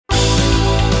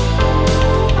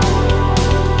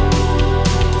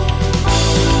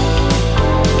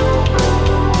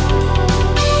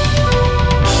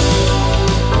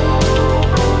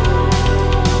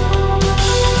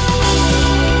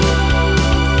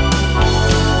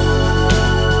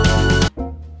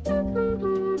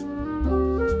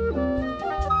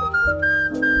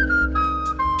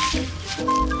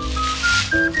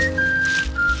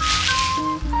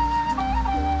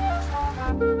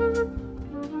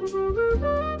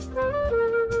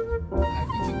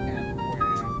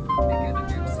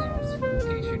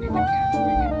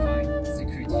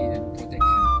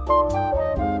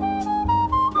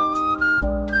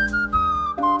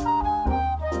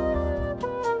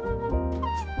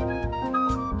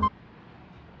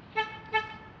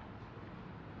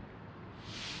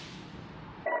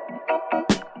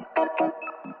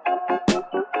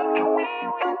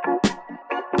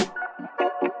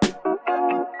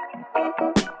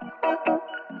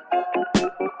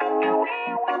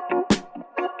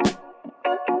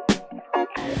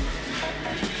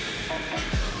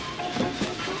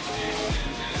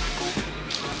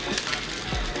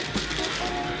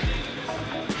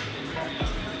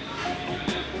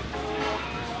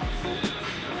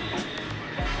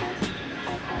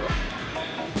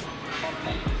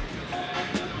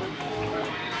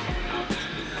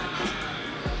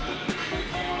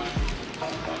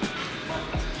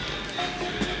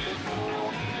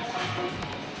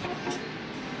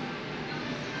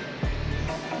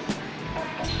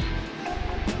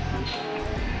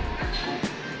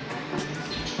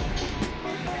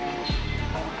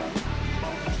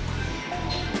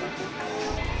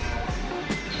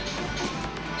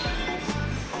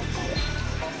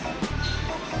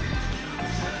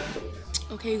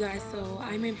Okay, you guys, so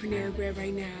I'm in Panera Bread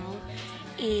right now,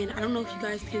 and I don't know if you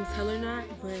guys can tell or not,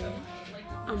 but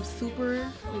I'm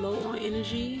super low on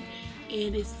energy,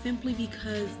 and it's simply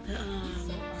because the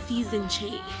season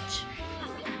change.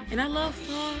 And I love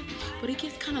fall, but it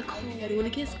gets kind of cold. When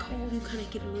it gets cold, you kind of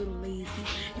get a little lazy.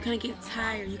 You kind of get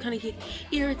tired. You kind of get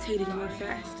irritated more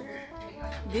faster.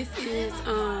 This is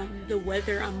the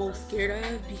weather I'm most scared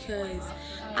of because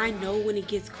I know when it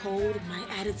gets cold, my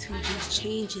attitude just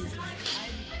changes. Like,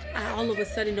 I all of a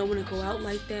sudden don't want to go out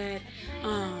like that.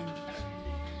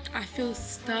 I feel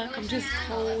stuck. I'm just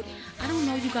cold. I don't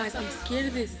know, you guys. I'm scared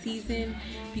of this season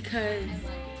because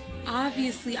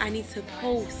obviously I need to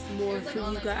post more for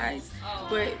you guys.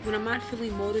 But when I'm not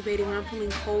feeling motivated, when I'm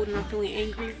feeling cold and I'm feeling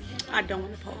angry, I don't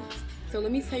want to post. So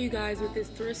let me tell you guys what this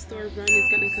thrift store run is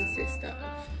going to consist of.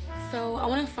 So I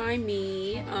want to find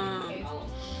me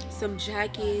some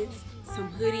jackets, some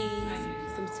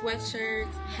hoodies, some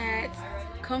sweatshirts, hats,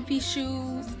 comfy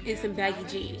shoes, and some baggy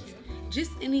jeans.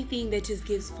 Just anything that just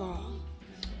gives fall.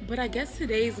 But I guess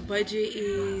today's budget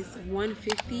is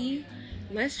 $150.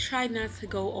 Let's try not to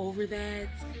go over that.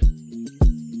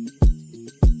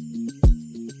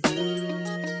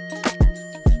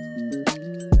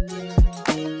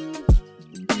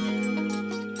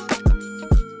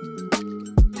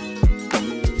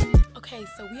 Okay,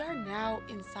 so we are now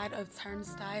inside of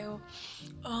Turnstile.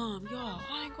 Y'all,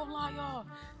 I ain't gonna lie, y'all.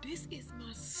 This is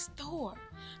my store.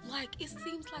 Like, it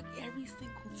seems like every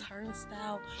single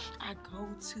Turnstile I go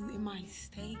to in my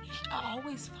state, I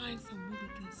always find some really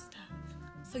good stuff.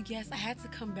 So yes, I had to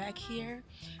come back here.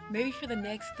 Maybe for the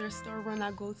next thrift store run,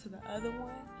 I'll go to the other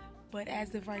one. But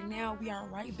as of right now, we are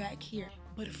right back here.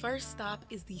 But first stop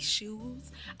is these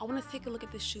shoes. I want to take a look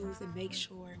at the shoes and make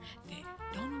sure that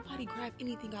don't nobody grab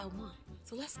anything I want.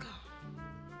 So let's go.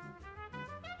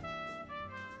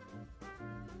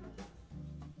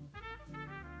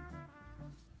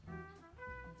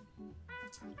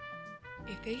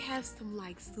 If they have some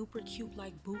like super cute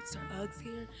like boots or Uggs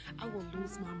here, I will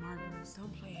lose my marbles.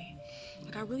 Don't play.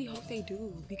 Like, I really hope they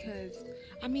do, because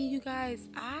I mean, you guys,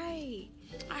 I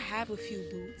have a few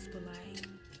boots, but like,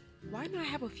 why not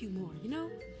have a few more, you know?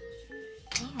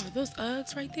 Oh, are those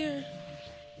Uggs right there?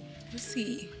 Let's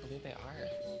see. I believe they are.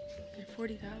 They're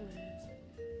 $40.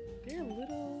 They're a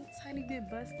little tiny bit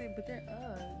busted, but they're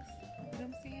Uggs. You know what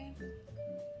I'm saying?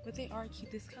 But they are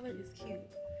cute. This color is cute.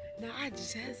 Now, I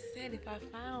just said if I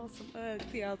found some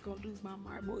Uggs, I was gonna lose my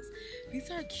marbles. These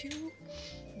are cute,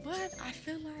 but I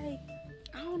feel like,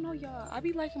 I don't know, y'all. I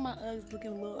be liking my Uggs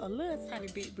looking a little tiny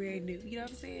bit brand new. You know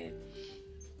what I'm saying?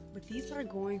 But these are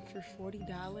going for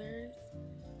 $40.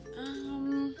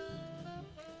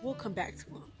 We'll come back to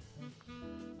them.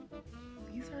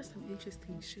 These are some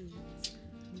interesting shoes.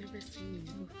 I've never seen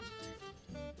them before.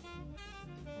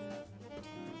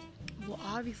 Well,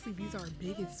 obviously these are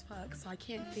big as fuck, so I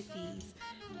can't fit these.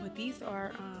 But these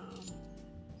are,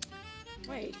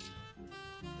 wait,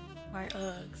 by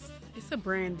Uggs. It's a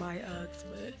brand by Uggs,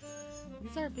 but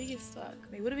these are big as fuck.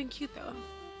 They would have been cute though.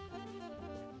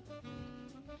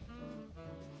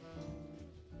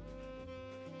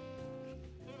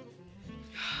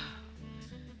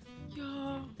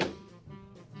 Y'all,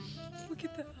 look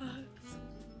at the Uggs.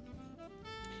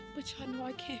 But y'all know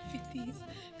I can't fit these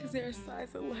because they're a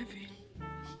size 11.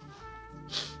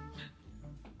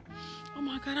 Oh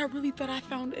my God, I really thought I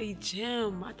found a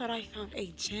gem. I thought I found a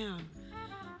gem.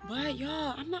 But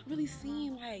y'all, I'm not really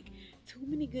seeing like too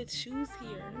many good shoes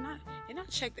here. And I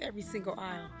checked every single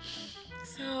aisle.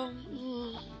 So,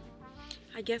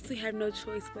 I guess we have no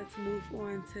choice but to move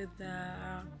on to the,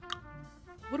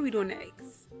 what are we doing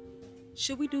next?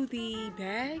 Should we do the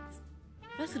bags?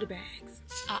 Let's do the bags.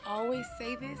 I always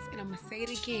say this, and I'm gonna say it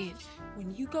again.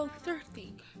 When you go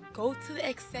thrifting, go to the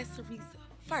accessories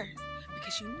first,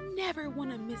 because you never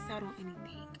want to miss out on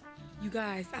anything. You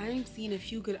guys, I am seeing a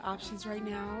few good options right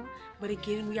now, but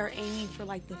again, we are aiming for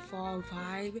like the fall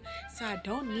vibe, so I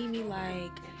don't need me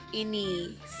like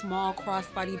any small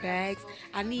crossbody bags.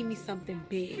 I need me something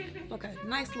big, like a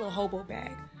nice little hobo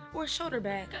bag or a shoulder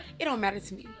bag. It don't matter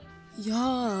to me.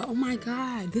 Y'all, oh my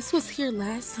God, this was here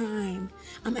last time.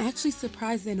 I'm actually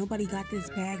surprised that nobody got this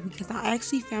bag because I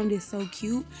actually found it so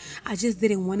cute. I just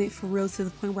didn't want it for real, to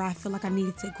the point where I feel like I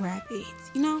needed to grab it,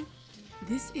 you know?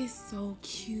 This is so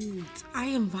cute. I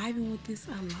am vibing with this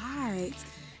a lot.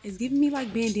 It's giving me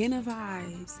like bandana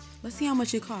vibes. Let's see how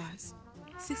much it costs.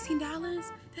 $16?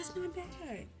 That's not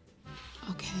bad.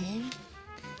 Okay,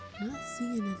 not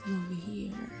seeing nothing over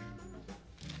here.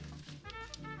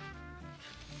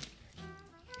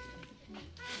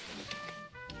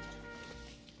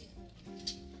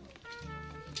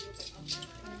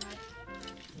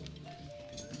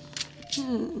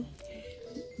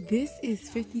 This is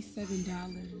 $57.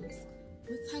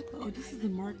 What type of, oh, this is the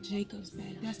Marc Jacobs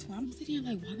bag. That's why I'm sitting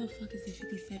here like, why the fuck is it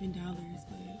 $57?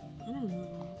 But I don't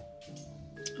know.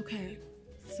 Okay,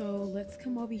 so let's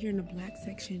come over here in the black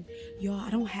section. Y'all, I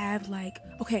don't have like,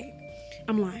 okay,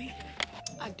 I'm lying.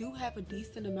 I do have a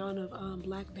decent amount of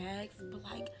black bags, but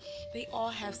like they all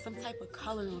have some type of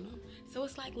color on them. So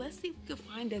it's like, let's see if we can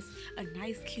find us a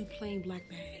nice, cute, plain black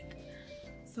bag.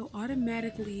 So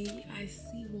automatically, I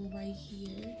see one right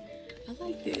here. I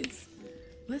like this.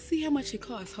 Let's see how much it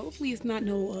costs. Hopefully it's not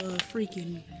no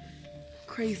freaking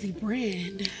crazy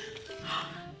brand.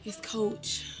 It's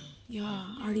Coach. Y'all,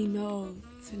 I already know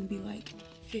it's gonna be like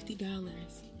 $50.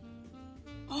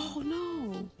 Oh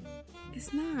no,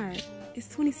 it's not. It's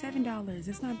 $27.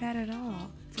 It's not bad at all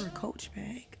for a Coach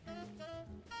bag.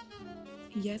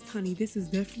 Yes, honey, this is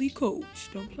definitely Coach.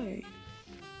 Don't play.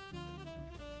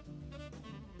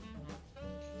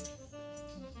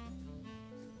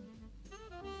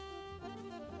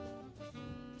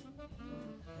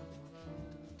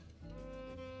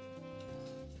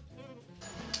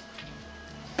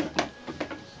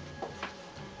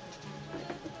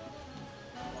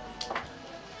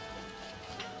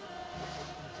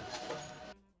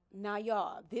 Now,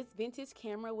 y'all, this vintage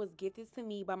camera was gifted to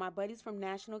me by my buddies from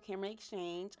National Camera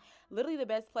Exchange. Literally the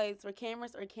best place for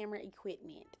cameras or camera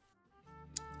equipment.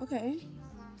 Okay,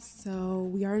 so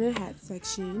we are in the hat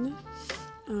section.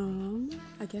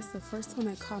 I guess the first one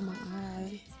that caught my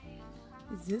eye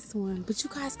is this one. But you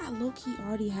guys, I low-key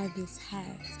already have this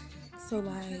hat. So,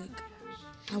 like,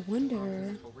 I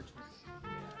wonder...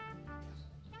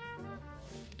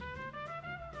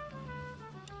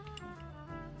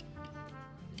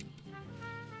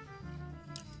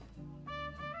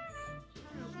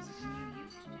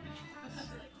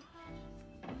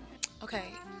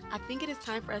 Okay, I think it is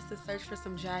time for us to search for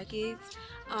some jackets.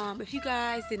 If you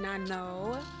guys did not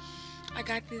know, I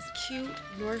got this cute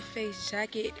North Face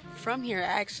jacket from here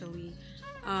actually.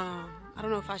 I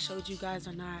don't know if I showed you guys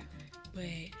or not, but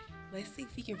let's see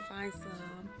if we can find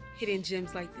some hidden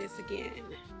gems like this again.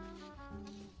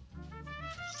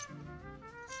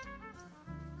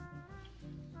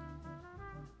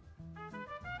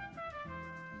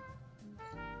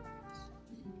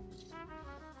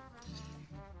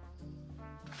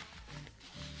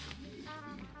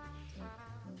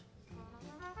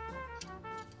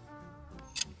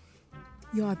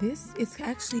 Y'all, this is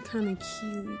actually kind of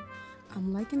cute.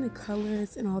 I'm liking the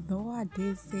colors, and although I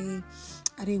did say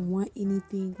I didn't want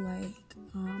anything like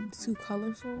too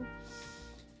colorful,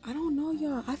 I don't know,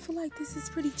 y'all. I feel like this is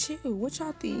pretty chill. What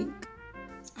y'all think?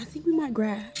 I think we might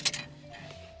grab.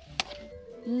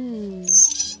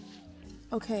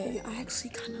 Okay, I actually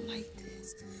kind of like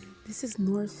this. This is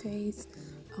North Face.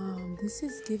 This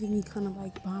is giving me kind of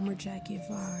like bomber jacket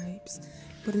vibes,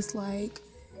 but it's like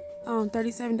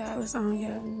 $37.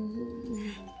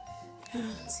 Yeah.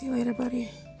 See you later, buddy.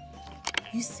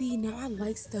 You see, now I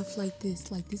like stuff like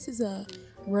this. Like, this is a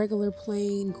regular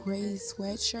plain gray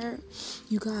sweatshirt.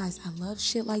 You guys, I love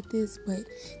shit like this, but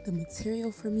the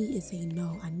material for me is a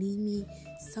no. I need me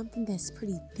something that's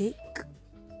pretty thick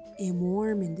and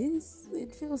warm, and this,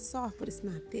 it feels soft, but it's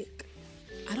not thick.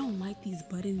 I don't like these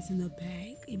buttons in the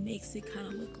back. It makes it kind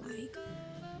of look like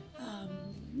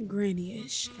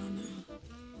granny-ish. I don't know.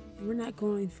 We're not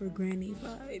going for granny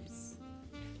vibes.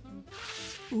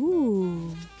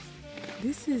 Ooh,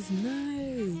 this is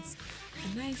nice.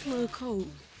 A nice little coat.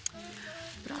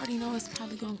 But I already know it's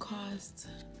probably gonna cost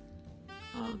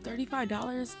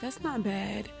 $35. That's not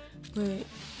bad. But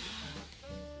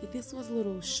if this was a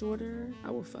little shorter, I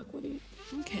would fuck with it.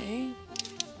 Okay.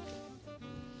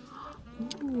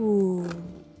 Ooh,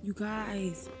 you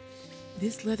guys,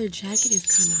 this leather jacket is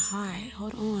kind of hot.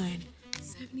 Hold on.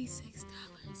 $76.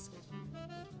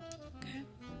 Okay.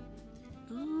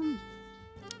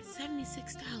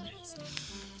 $76.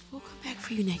 We'll come back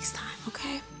for you next time,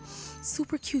 okay?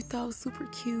 Super cute though, super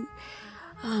cute.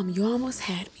 You almost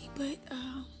had me, but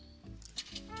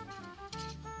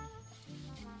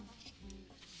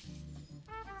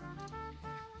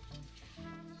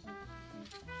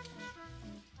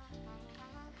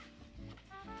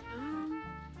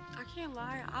I can't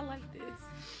lie, I like this.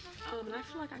 And I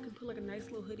feel like I can put like a nice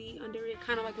little hoodie under it,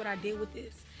 kind of like what I did with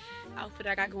this outfit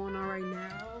I got going on right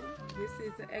now. This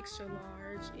is the extra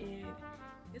large, and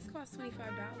this costs $25,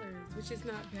 which is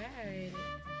not bad.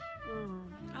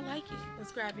 I like it.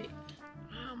 Let's grab it.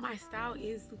 My style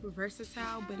is super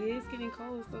versatile, but it is getting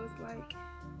cold, so it's like,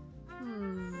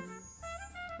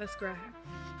 let's grab.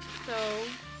 So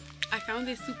I found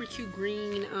this super cute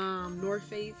green North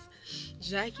Face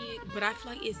jacket, but I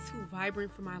feel like it's too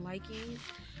vibrant for my likings.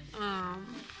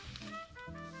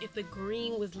 if the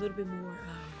green was a little bit more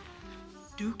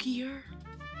dookier.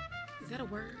 Is that a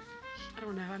word? I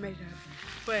don't know. I made it up.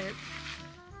 But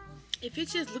if it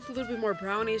just looked a little bit more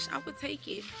brownish, I would take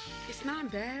it. It's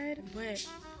not bad, but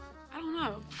I don't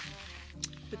know.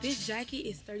 But this jacket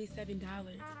is $37. Do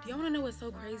y'all want to know what's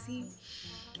so crazy?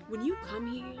 When you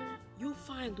come here, you'll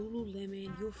find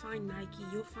Lululemon, you'll find Nike,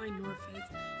 you'll find North Face,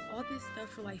 all this stuff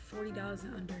for like $40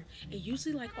 and under. And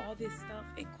usually like all this stuff,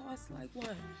 it costs like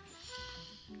what?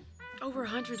 Over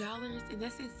 $100, and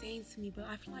that's insane to me. But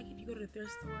I feel like if you go to the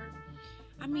thrift store,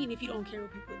 I mean, if you don't care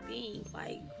what people think,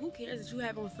 like, who cares that you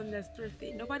have on something that's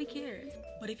thrifted? Nobody cares.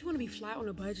 But if you want to be fly on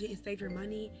a budget and save your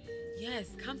money, yes,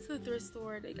 come to the thrift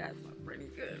store. They got some pretty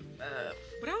good stuff.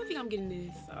 But I don't think I'm getting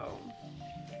this, so.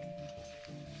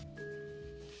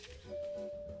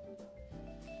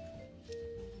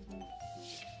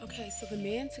 Okay, so the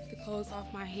man took the clothes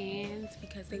off my hands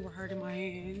because they were hurting my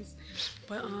hands.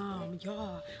 But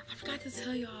y'all, I forgot to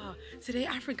tell y'all, today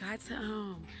I forgot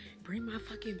to bring my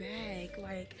fucking bag,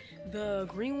 like the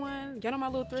green one. Get on my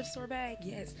little thrift store bag.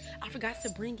 Yes, I forgot to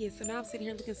bring it, so now I'm sitting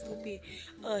here looking stupid,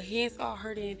 hands all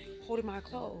hurting, holding my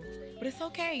clothes. But it's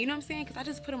okay, you know what I'm saying? Because I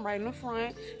just put them right in the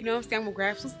front. You know what I'm saying? I'm gonna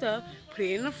grab some stuff, put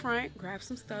it in the front, grab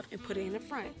some stuff, and put it in the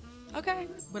front. Okay,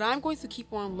 but I'm going to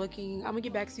keep on looking. I'm gonna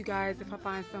get back to you guys if I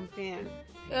find something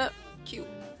cute.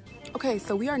 Okay,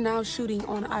 so we are now shooting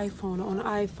on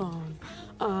iPhone.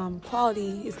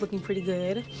 Quality is looking pretty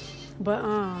good, but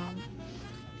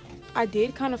I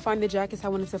did kind of find the jackets I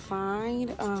wanted to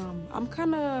find. I'm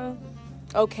kind of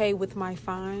okay with my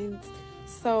finds,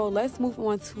 so let's move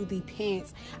on to the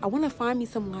pants. I want to find me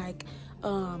some like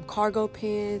cargo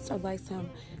pants or like some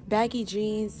baggy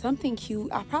jeans, something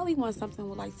cute. I probably want something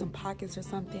with like some pockets or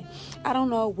something. I don't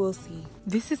know, we'll see.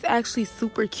 This is actually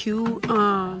super cute.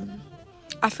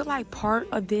 I feel like part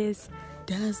of this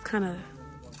does kind of,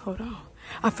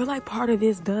 I feel like part of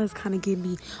this does kind of give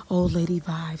me old lady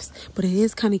vibes, but it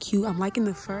is kind of cute. I'm liking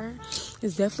the fur.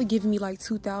 It's definitely giving me like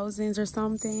 2000s or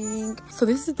something. So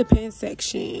this is the pants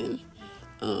section.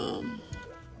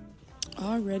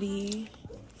 Already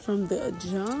from the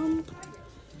jump,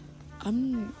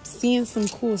 I'm seeing some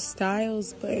cool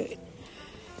styles, but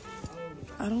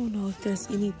I don't know if there's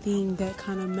anything that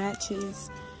kind of matches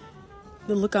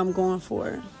the look I'm going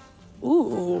for.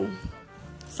 Ooh,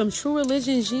 some True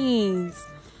Religion jeans.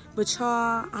 But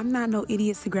y'all, I'm not no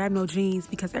idiots to grab no jeans,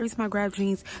 because every time I grab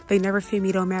jeans, they never fit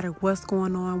me. Don't matter what's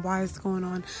going on, why it's going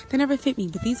on. They never fit me,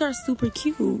 but these are super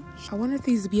cute. I wonder if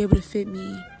these will be able to fit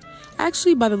me.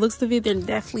 Actually, by the looks of it, they're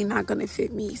definitely not gonna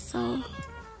fit me, so.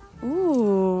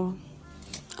 Ooh,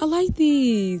 I like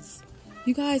these,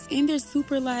 you guys, and they're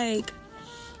super like,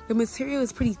 the material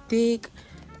is pretty thick.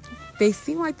 They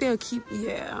seem like they'll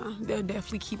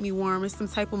definitely keep me warm. It's some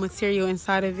type of material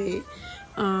inside of it.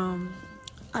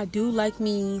 I do like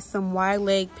me some wide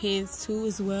leg pants too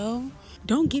as well.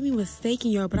 Don't get me mistaken,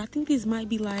 y'all, but I think these might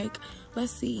be like,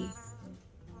 let's see.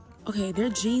 Okay, they're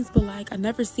jeans, but like I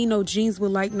never seen no jeans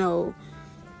with like no,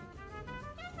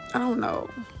 I don't know,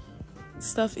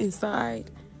 stuff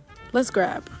inside. Let's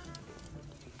grab.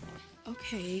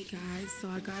 Okay guys, so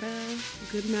I got a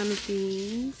good amount of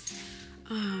things.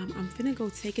 I'm finna go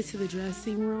take it to the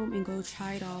dressing room and go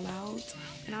try it all out,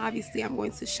 and obviously I'm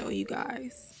going to show you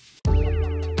guys.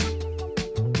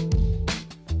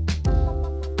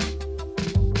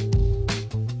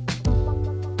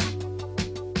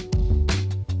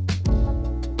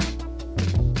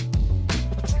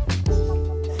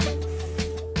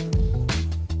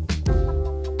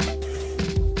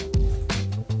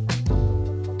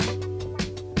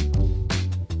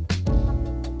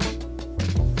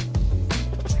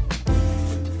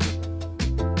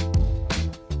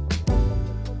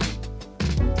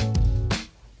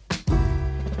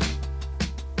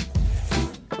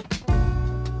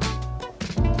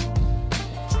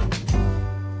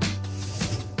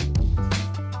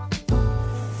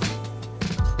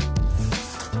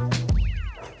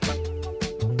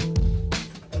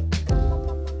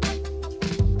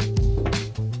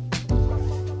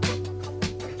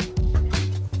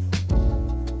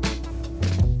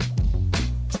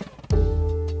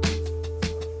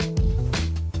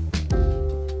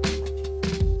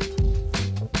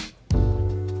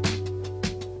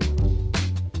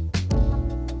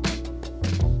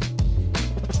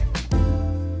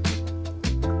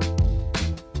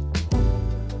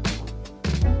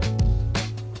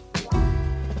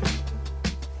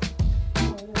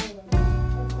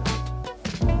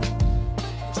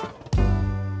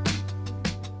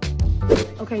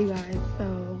 Okay guys,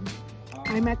 so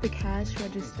I'm at the cash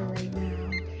register right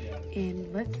now,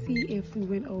 and let's see if we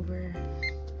went over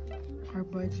our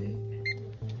budget.